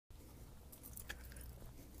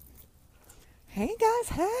Hey guys,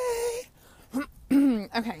 hey!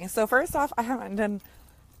 Okay, so first off, I haven't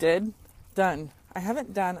done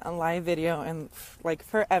a live video in like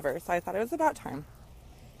forever, so I thought it was about time.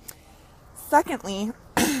 Secondly,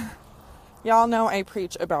 y'all know I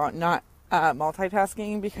preach about not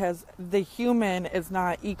multitasking because the human is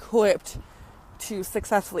not equipped to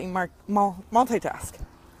successfully multitask.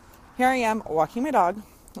 Here I am walking my dog.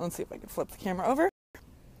 Let's see if I can flip the camera over.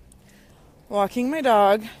 Walking my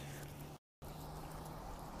dog,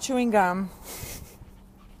 chewing gum,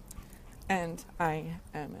 and I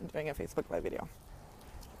am doing a Facebook Live video.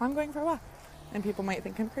 I'm going for a walk, and people might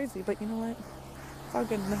think I'm crazy, but you know what? It's all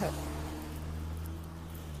good in the hood.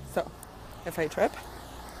 So, if I trip,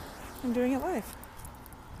 I'm doing it live.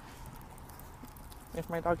 If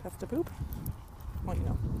my dog has to poop, well, you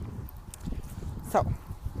know. So,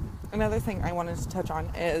 another thing I wanted to touch on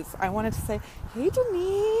is I wanted to say, hey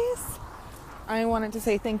Denise! I wanted to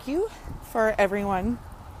say thank you for everyone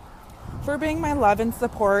for being my love and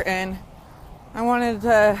support, and I wanted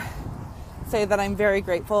to say that I'm very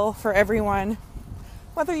grateful for everyone,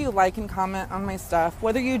 whether you like and comment on my stuff,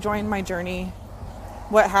 whether you join my journey,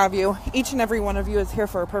 what have you. Each and every one of you is here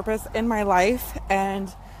for a purpose in my life,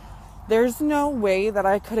 and there's no way that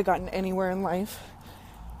I could have gotten anywhere in life.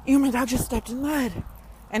 Ew, my dog just stepped in mud.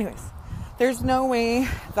 Anyways, there's no way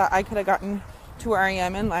that I could have gotten to where I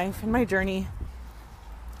am in life, in my journey,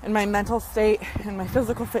 in my mental state, and my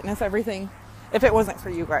physical fitness, everything, if it wasn't for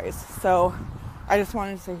you guys. So I just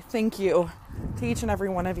wanted to say thank you to each and every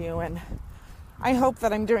one of you, and I hope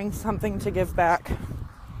that I'm doing something to give back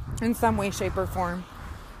in some way, shape, or form,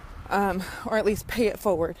 or at least pay it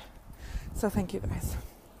forward. So thank you guys.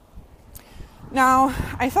 Now,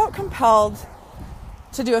 I felt compelled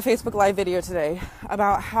to do a Facebook Live video today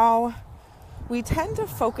about how we tend to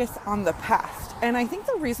focus on the past. And I think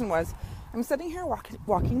the reason was I'm sitting here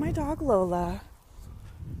walking my dog Lola,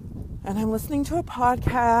 and I'm listening to a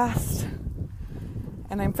podcast,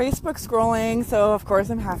 and I'm Facebook scrolling, so of course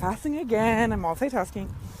I'm half-assing again, I'm multitasking.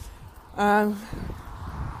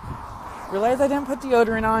 Realized I didn't put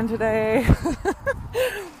deodorant on today.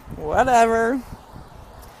 Whatever.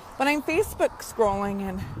 But I'm Facebook scrolling,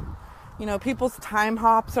 and you know, people's time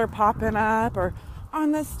hops are popping up, or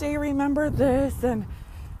on this day remember this, and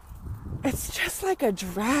it's just like a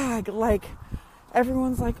drag. Like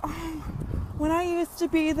everyone's like, oh, when I used to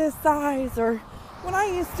be this size, or when I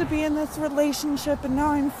used to be in this relationship and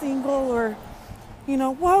now I'm single, or you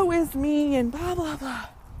know, woe is me, and blah blah blah.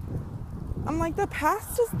 I'm like, the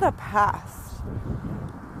past is the past,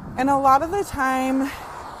 and a lot of the time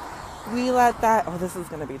we let that, oh, this is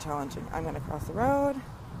going to be challenging. I'm going to cross the road.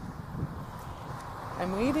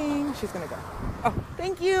 I'm waiting. She's going to go. Oh,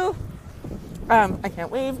 thank you. I can't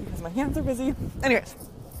wave because my hands are busy. Anyways,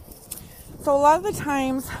 so a lot of the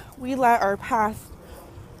times we let our past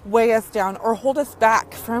weigh us down or hold us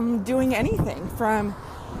back from doing anything, from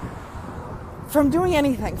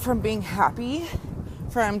being happy,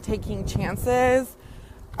 from taking chances.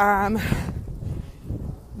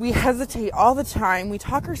 We hesitate all the time. We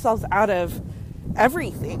talk ourselves out of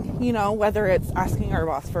everything, you know, whether it's asking our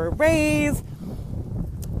boss for a raise,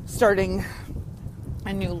 starting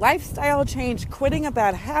a new lifestyle change, quitting a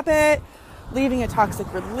bad habit, leaving a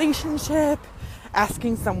toxic relationship,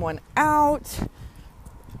 asking someone out.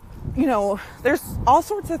 You know, there's all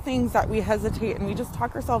sorts of things that we hesitate and we just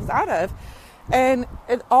talk ourselves out of. And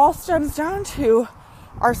it all stems down to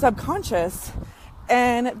our subconscious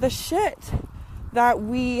and the shit that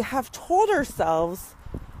we have told ourselves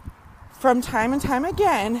from time and time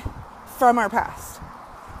again from our past.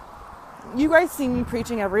 You guys see me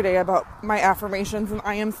preaching every day about my affirmations and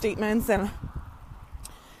I am statements,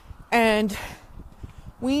 and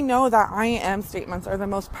we know that I am statements are the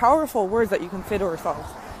most powerful words that you can say to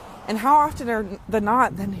yourself. And how often than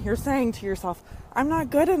not, then you're saying to yourself, I'm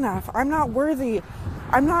not good enough, I'm not worthy,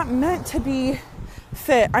 I'm not meant to be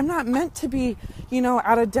fit, I'm not meant to be, you know,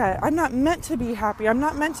 out of debt, I'm not meant to be happy, I'm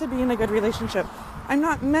not meant to be in a good relationship, I'm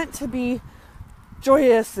not meant to be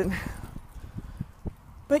joyous.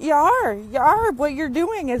 But you are. What you're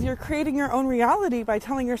doing is you're creating your own reality by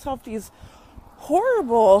telling yourself these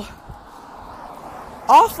horrible,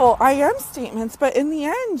 awful I am statements. But in the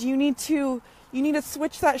end, you need to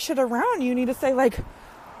switch that shit around. You need to say, like,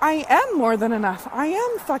 I am more than enough. I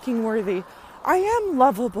am fucking worthy. I am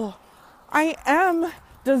lovable. I am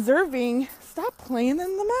deserving. Stop playing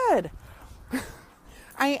in the mud.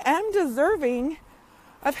 I am deserving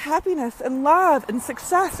of happiness and love and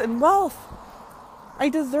success and wealth. I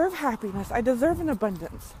deserve happiness. I deserve an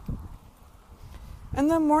abundance. And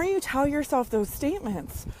the more you tell yourself those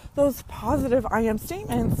statements, those positive I am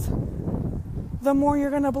statements, the more you're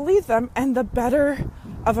going to believe them and the better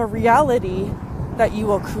of a reality that you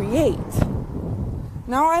will create.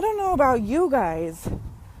 Now, I don't know about you guys,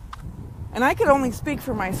 and I could only speak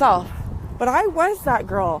for myself, but I was that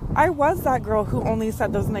girl. I was that girl who only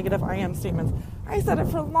said those negative I am statements. I said it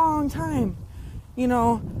for a long time. You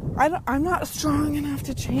know, I'm not strong enough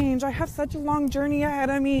to change. I have such a long journey ahead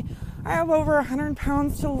of me. I have over 100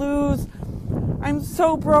 pounds to lose. I'm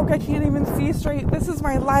so broke I can't even see straight. This is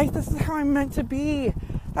my life. This is how I'm meant to be.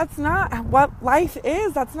 That's not what life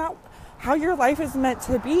is. That's not how your life is meant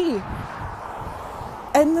to be.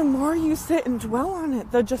 And the more you sit and dwell on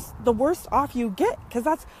it, the worse off you get.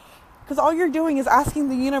 Because all you're doing is asking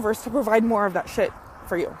the universe to provide more of that shit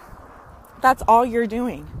for you. That's all you're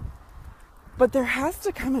doing. But there has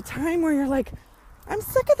to come a time where you're like, I'm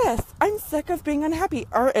sick of this. I'm sick of being unhappy.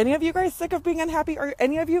 Are any of you guys sick of being unhappy? Are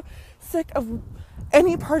any of you sick of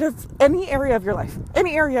any part of any area of your life?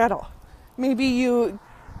 Any area at all? Maybe you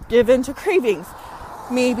give in to cravings.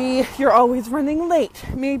 Maybe you're always running late.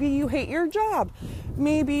 Maybe you hate your job.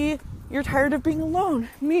 Maybe you're tired of being alone.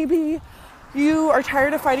 Maybe you are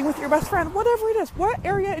tired of fighting with your best friend. Whatever it is, what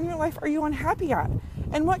area in your life are you unhappy at?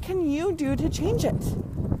 And what can you do to change it?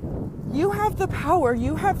 You have the power.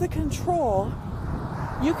 You have the control.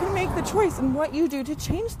 You can make the choice in what you do to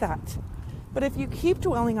change that. But if you keep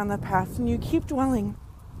dwelling on the past and you keep dwelling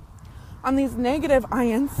on these negative I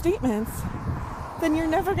am statements, then you're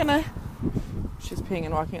never gonna... She's peeing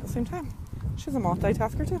and walking at the same time. She's a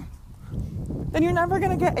multitasker too. Then you're never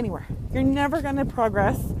gonna get anywhere. You're never gonna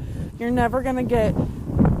progress. You're never gonna get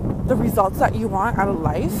the results that you want out of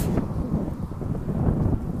life.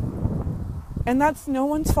 And that's no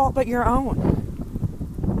one's fault but your own.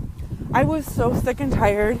 I was so sick and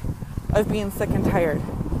tired of being sick and tired.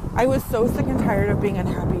 I was so sick and tired of being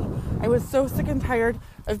unhappy. I was so sick and tired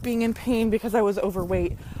of being in pain because I was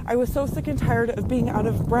overweight. I was so sick and tired of being out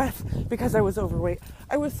of breath because I was overweight.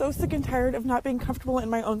 I was so sick and tired of not being comfortable in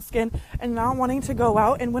my own skin and not wanting to go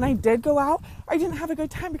out. And when I did go out, I didn't have a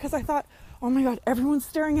good time because I thought, oh my God, everyone's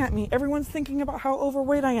staring at me. Everyone's thinking about how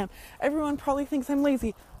overweight I am. Everyone probably thinks I'm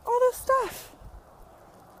lazy. All this stuff.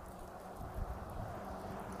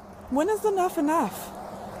 When is enough enough?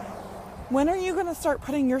 When are you going to start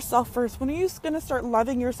putting yourself first? When are you going to start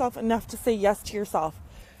loving yourself enough to say yes to yourself?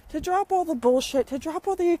 To drop all the bullshit, to drop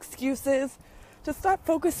all the excuses, to stop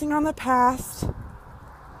focusing on the past?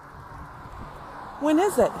 When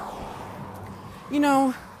is it? You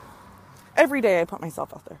know, every day I put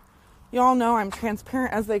myself out there. Y'all know I'm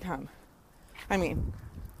transparent as they come. I mean,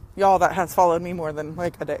 y'all that has followed me more than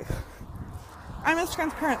like a day. I'm as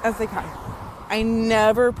transparent as they come. I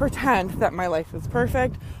never pretend that my life is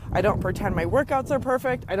perfect. I don't pretend my workouts are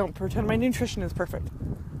perfect. I don't pretend my nutrition is perfect.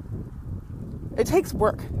 It takes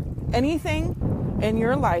work. Anything in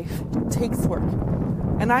your life takes work.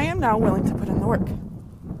 And I am now willing to put in the work.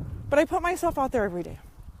 But I put myself out there every day.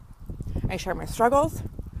 I share my struggles.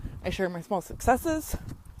 I share my small successes.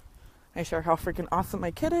 I share how freaking awesome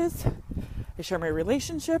my kid is. I share my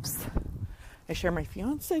relationships. I share my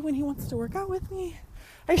fiance when he wants to work out with me.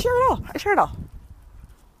 I share it all. I share it all.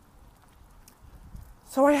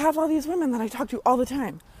 So I have all these women that I talk to all the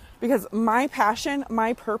time because my passion,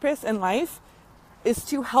 my purpose in life is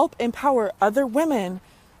to help empower other women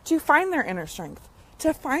to find their inner strength,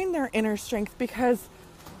 because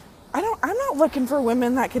I'm not looking for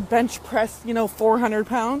women that could bench press, 400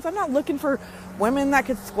 pounds. I'm not looking for women that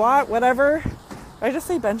could squat, whatever. I just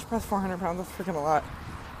say bench press 400 pounds. That's freaking a lot.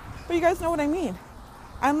 But you guys know what I mean.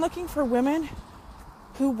 I'm looking for women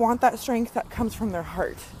who want that strength that comes from their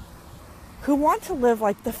heart, who want to live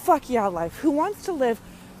like the fuck yeah life, who wants to live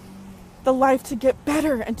the life to get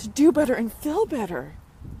better and to do better and feel better.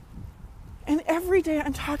 And every day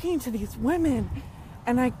I'm talking to these women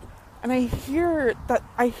and I hear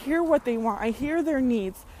what they want. I hear their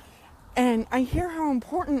needs and I hear how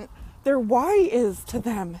important their why is to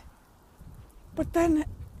them. But then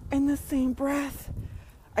in the same breath,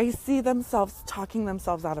 I see themselves talking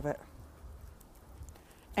themselves out of it.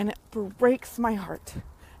 And it breaks my heart.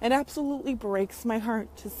 It absolutely breaks my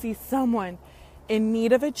heart to see someone in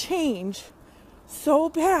need of a change so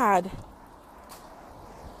bad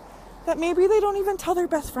that maybe they don't even tell their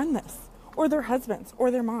best friend this, or their husbands, or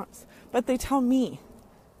their moms, but they tell me.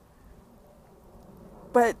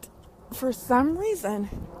 But for some reason,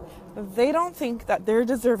 they don't think that they're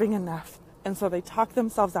deserving enough, and so they talk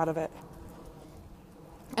themselves out of it.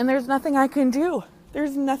 And there's nothing I can do.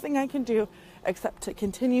 There's nothing I can do except to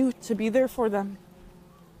continue to be there for them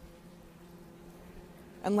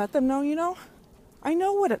and let them know, I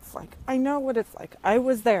know what it's like. I know what it's like. I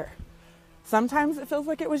was there. Sometimes it feels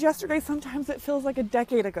like it was yesterday. Sometimes it feels like a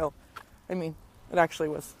decade ago. I mean, It actually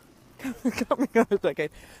was coming out a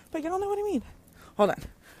decade. But y'all know what I mean. Hold on.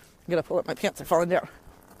 I'm going to pull up my pants. They're falling down.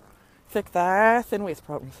 Thick thigh, thin waist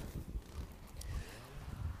problems.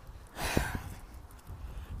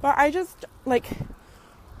 But I just, like,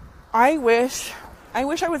 I wish I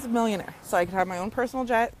was a millionaire so I could have my own personal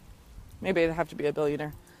jet. Maybe I'd have to be a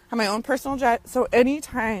billionaire. Have my own personal jet. So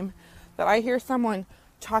anytime that I hear someone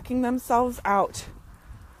talking themselves out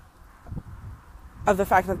of the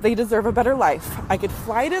fact that they deserve a better life, I could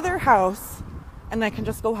fly to their house and I can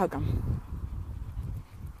just go hug them.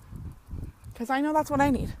 Because I know that's what I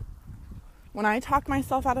need. When I talk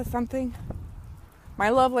myself out of something, my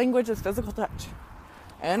love language is physical touch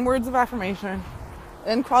and words of affirmation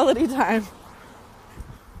and quality time.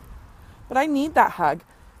 But I need that hug.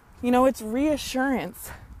 You know, it's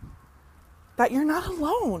reassurance that you're not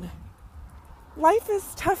alone. Life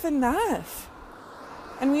is tough enough.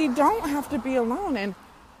 And we don't have to be alone. And,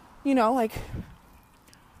 you know, like,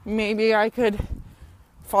 maybe I could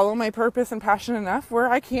follow my purpose and passion enough where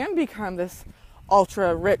I can become this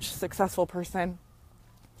ultra rich, successful person.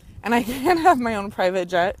 And I can have my own private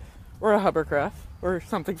jet or a hovercraft or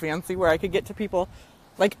something fancy where I could get to people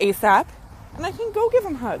like ASAP and I can go give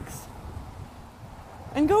them hugs.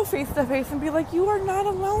 And go face to face and be like, you are not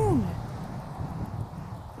alone.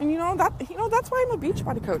 And that's why I'm a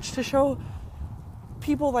Beachbody coach, to show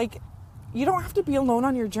people, like, you don't have to be alone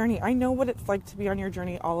on your journey. I know what it's like to be on your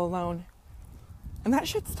journey all alone. And that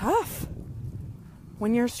shit's tough.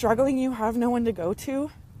 When you're struggling, you have no one to go to.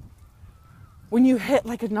 When you hit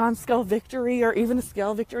like a non-scale victory or even a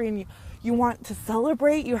scale victory and you want to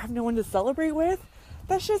celebrate, you have no one to celebrate with.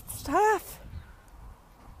 That shit's tough.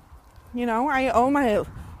 You know, I owe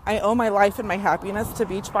my life and my happiness to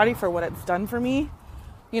Beachbody for what it's done for me.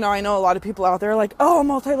 You know, I know a lot of people out there are like, oh,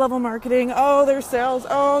 multi-level marketing, oh, their sales,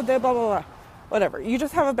 oh, they blah, blah, blah. Whatever. You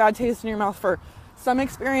just have a bad taste in your mouth for some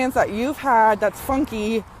experience that you've had that's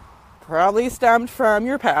funky, probably stemmed from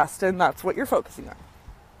your past, and that's what you're focusing on.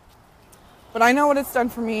 But I know what it's done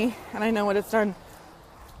for me, and I know what it's done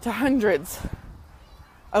to hundreds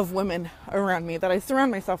of women around me that I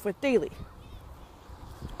surround myself with daily.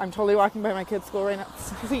 I'm totally walking by my kids' school right now.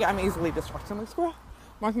 See, I'm easily distracted. I'm like, squirrel.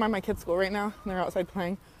 I'm walking by my kids' school right now, and they're outside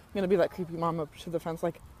playing. I'm going to be that creepy mom up to the fence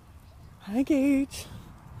like, hi, Gage.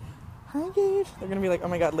 Hi, Gage. They're going to be like, oh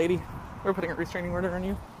my God, lady, we're putting a restraining order on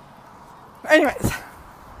you. Anyways.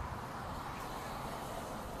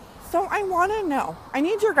 So I want to know. I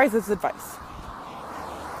need your guys' advice.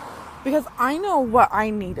 Because I know what I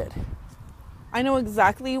needed. I know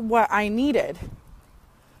exactly what I needed.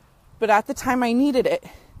 But at the time I needed it,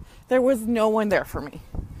 there was no one there for me.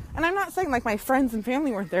 And I'm not saying like my friends and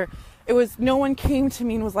family weren't there. It was no one came to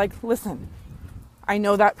me and was like, listen, I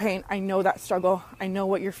know that pain. I know that struggle. I know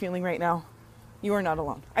what you're feeling right now. You are not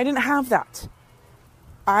alone. I didn't have that.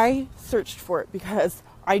 I searched for it because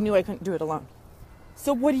I knew I couldn't do it alone.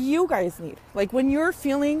 So what do you guys need? Like when you're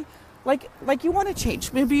feeling like you want to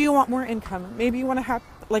change. Maybe you want more income. Maybe you want to have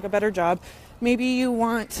like a better job. Maybe you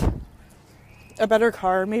want a better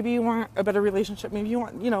car. Maybe you want a better relationship. Maybe you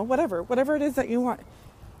want, whatever it is that you want.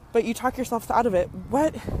 But you talk yourself out of it.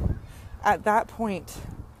 What at that point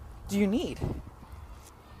do you need?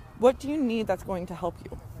 What do you need that's going to help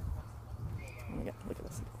you? Oh my God, look at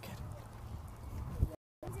this little kid.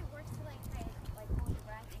 Does it work to like hold your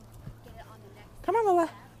breath and get it on the next? Come on, Lola.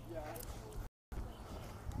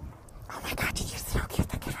 Oh my God, did you see how cute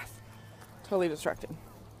that kid was? Totally distracted.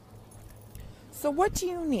 So what do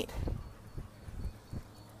you need?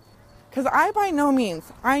 Because I by no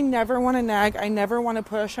means, I never want to nag. I never want to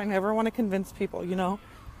push. I never want to convince people,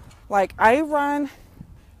 Like I run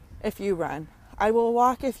if you run. I will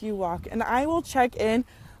walk if you walk. And I will check in.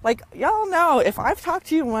 Like y'all know, if I've talked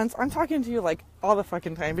to you once, I'm talking to you like all the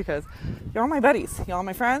fucking time because you're all my buddies. Y'all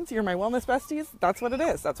my friends. You're my wellness besties. That's what it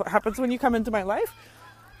is. That's what happens when you come into my life.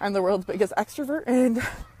 I'm the world's biggest extrovert. And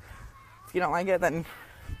if you don't like it, then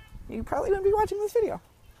you probably wouldn't be watching this video.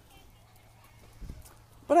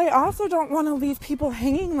 But I also don't want to leave people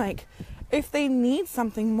hanging. Like, if they need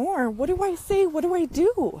something more, what do I say? What do I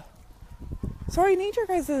do? So I need your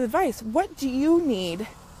guys' advice. What do you need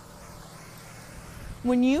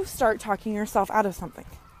when you start talking yourself out of something?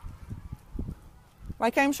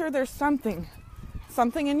 Like, I'm sure there's something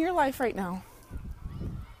in your life right now.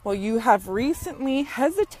 Well, you have recently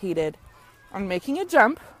hesitated on making a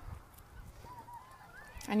jump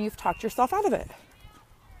and you've talked yourself out of it.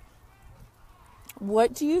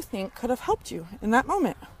 What do you think could have helped you in that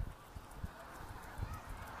moment?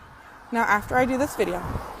 Now, after I do this video,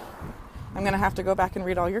 I'm going to have to go back and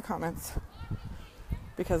read all your comments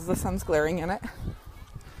because the sun's glaring in it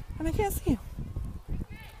and I can't see you.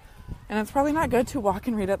 And it's probably not good to walk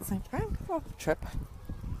and read at the same time. I'll trip.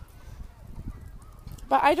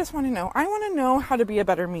 But I just want to know. I want to know how to be a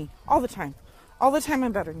better me all the time. All the time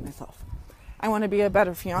I'm bettering myself. I want to be a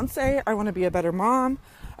better fiance. I want to be a better mom,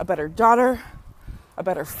 a better daughter, a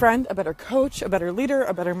better friend, a better coach, a better leader,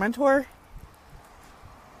 a better mentor.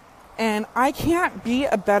 And I can't be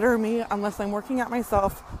a better me unless I'm working at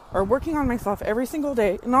myself or working on myself every single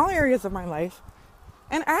day in all areas of my life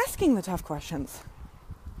and asking the tough questions.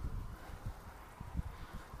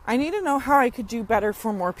 I need to know how I could do better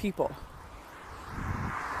for more people,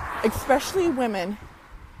 especially women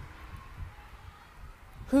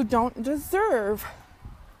who don't deserve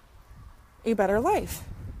a better life.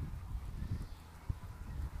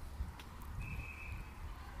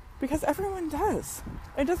 Because everyone does.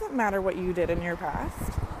 It doesn't matter what you did in your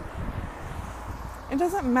past. It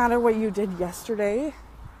doesn't matter what you did yesterday.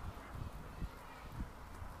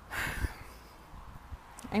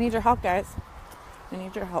 I need your help, guys. I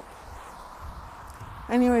need your help.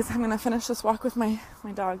 Anyways, I'm going to finish this walk with my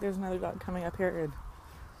dog. There's another dog coming up here.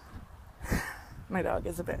 And my dog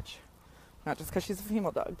is a bitch. Not just because she's a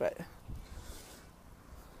female dog, but...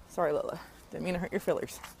 Sorry, Lola. Didn't mean to hurt your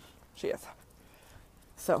feelers. She is.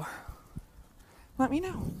 So, let me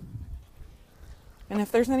know. And if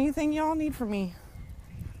there's anything y'all need from me,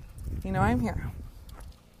 you know I'm here.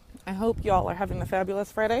 I hope y'all are having a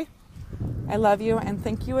fabulous Friday. I love you and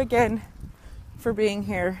thank you again for being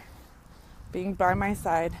here, being by my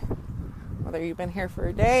side. Whether you've been here for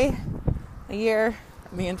a day, a year,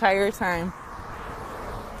 the entire time.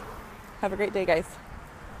 Have a great day, guys.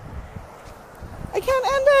 I can't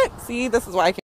end it. See, this is why I can't.